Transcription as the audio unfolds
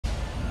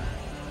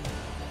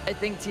I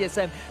think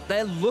TSM,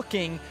 they're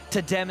looking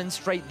to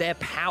demonstrate their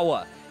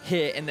power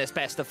here in this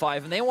best of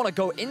 5, and they want to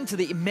go into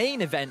the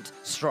main event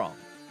strong.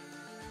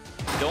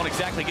 Don't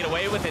exactly get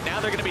away with it. Now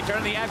they're going to be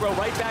turning the aggro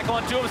right back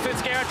onto him.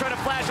 Svenskeren trying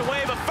to flash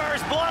away, but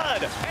first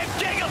blood. And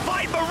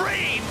Gigabyte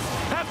Marines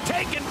have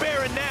taken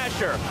Baron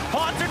Nashor.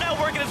 Haunter now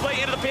working his way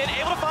into the pit,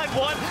 able to find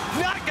one.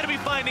 Not going to be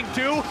finding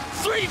two.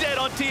 3 dead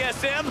on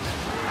TSM.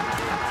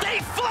 They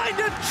find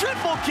a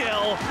triple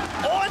kill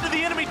onto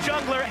the enemy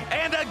jungler,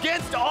 and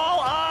against all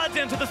odds,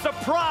 and to the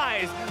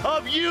surprise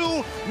of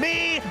you,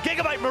 me,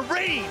 Gigabyte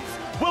Marines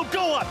will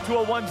go up to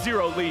a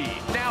 1-0 lead.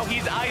 Now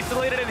he's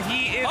isolated and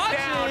he is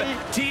down.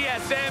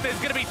 TSM is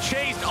gonna be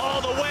chased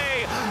all the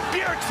way.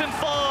 Bjergsen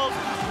falls,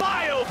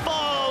 Bio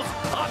falls.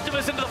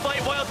 Optimus into the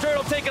fight, Wild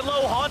Turtle taken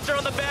low. Haunter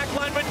on the back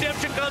line,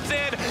 Redemption comes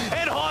in,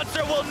 and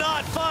Haunter will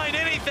not find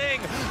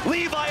anything.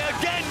 Levi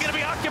again gonna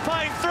be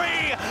occupying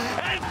 3,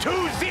 and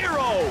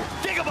 2-0,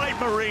 Gigabyte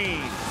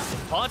Marines.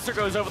 Haunter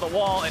goes over the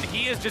wall, and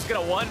he is just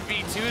gonna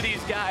 1v2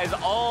 these guys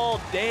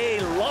all day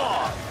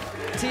long.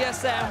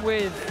 TSM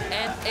with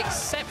an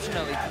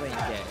exceptionally clean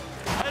game.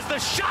 As the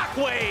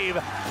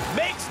Shockwave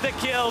makes the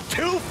kill,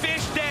 2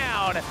 fish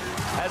down.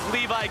 As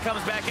Levi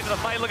comes back into the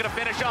fight, looking to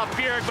finish off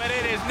Bjerg, but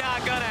it is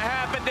not gonna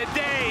happen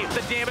today.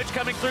 The damage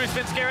coming through,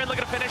 Svenskeren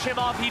looking to finish him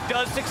off. He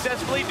does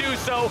successfully do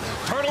so.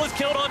 Turtle is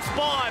killed on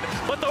spawn,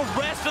 but the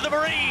rest of the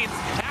Marines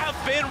have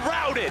been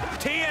routed.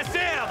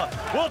 TSM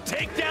will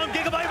take down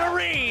Gigabyte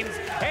Marines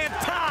and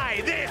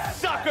tie this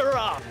sucker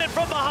up. And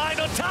from behind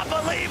on top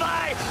of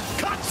Levi,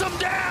 cuts him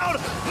down,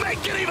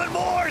 make it even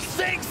more,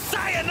 sing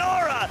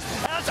sayonara,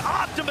 as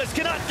Optimus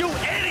cannot do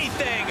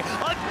anything.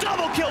 A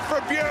double kill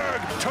for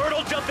Bjerg.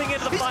 Turtle jumping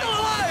into the fight.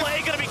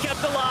 Play gonna be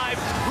kept alive.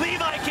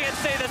 Levi can't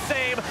stay the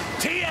same.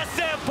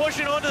 TSM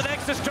pushing on to the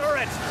Nexus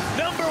turrets.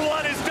 Number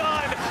 1 is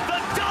done.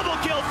 The double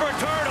kill for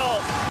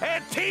Turtle.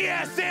 And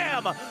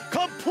TSM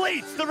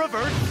completes the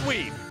reverse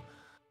sweep.